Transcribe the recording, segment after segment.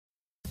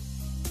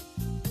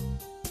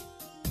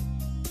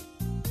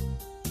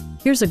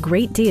Here's a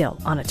great deal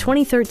on a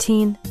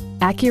 2013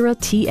 Acura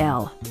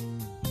TL.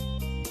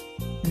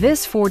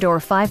 This four-door,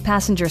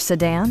 five-passenger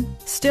sedan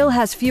still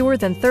has fewer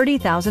than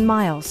 30,000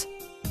 miles.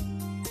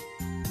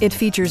 It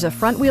features a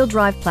front-wheel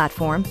drive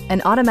platform,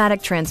 an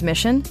automatic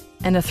transmission,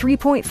 and a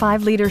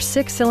 3.5-liter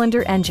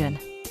six-cylinder engine.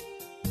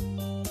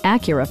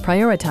 Acura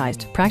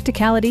prioritized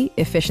practicality,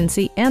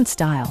 efficiency, and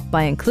style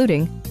by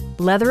including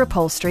leather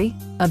upholstery,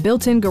 a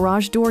built-in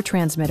garage door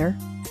transmitter,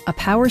 a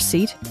power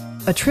seat,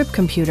 a trip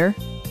computer,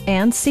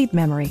 and seat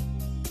memory.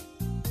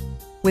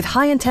 With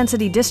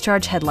high-intensity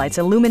discharge headlights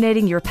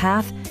illuminating your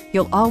path,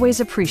 you'll always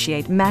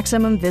appreciate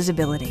maximum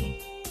visibility.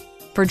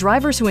 For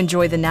drivers who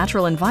enjoy the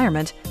natural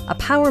environment, a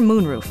power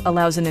moonroof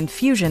allows an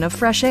infusion of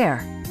fresh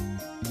air.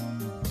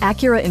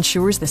 Acura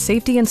ensures the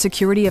safety and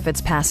security of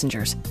its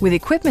passengers with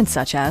equipment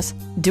such as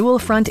dual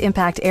front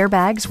impact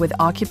airbags with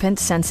occupant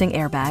sensing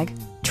airbag,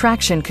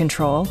 traction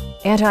control,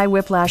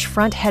 anti-whiplash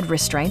front head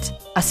restraints,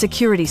 a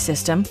security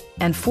system,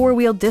 and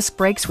four-wheel disc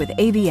brakes with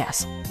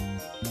ABS.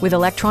 With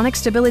electronic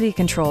stability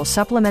control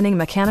supplementing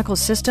mechanical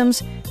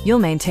systems, you'll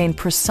maintain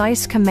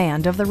precise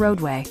command of the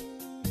roadway.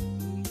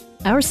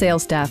 Our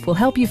sales staff will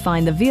help you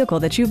find the vehicle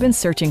that you've been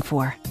searching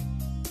for.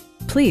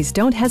 Please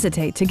don't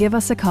hesitate to give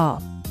us a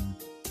call.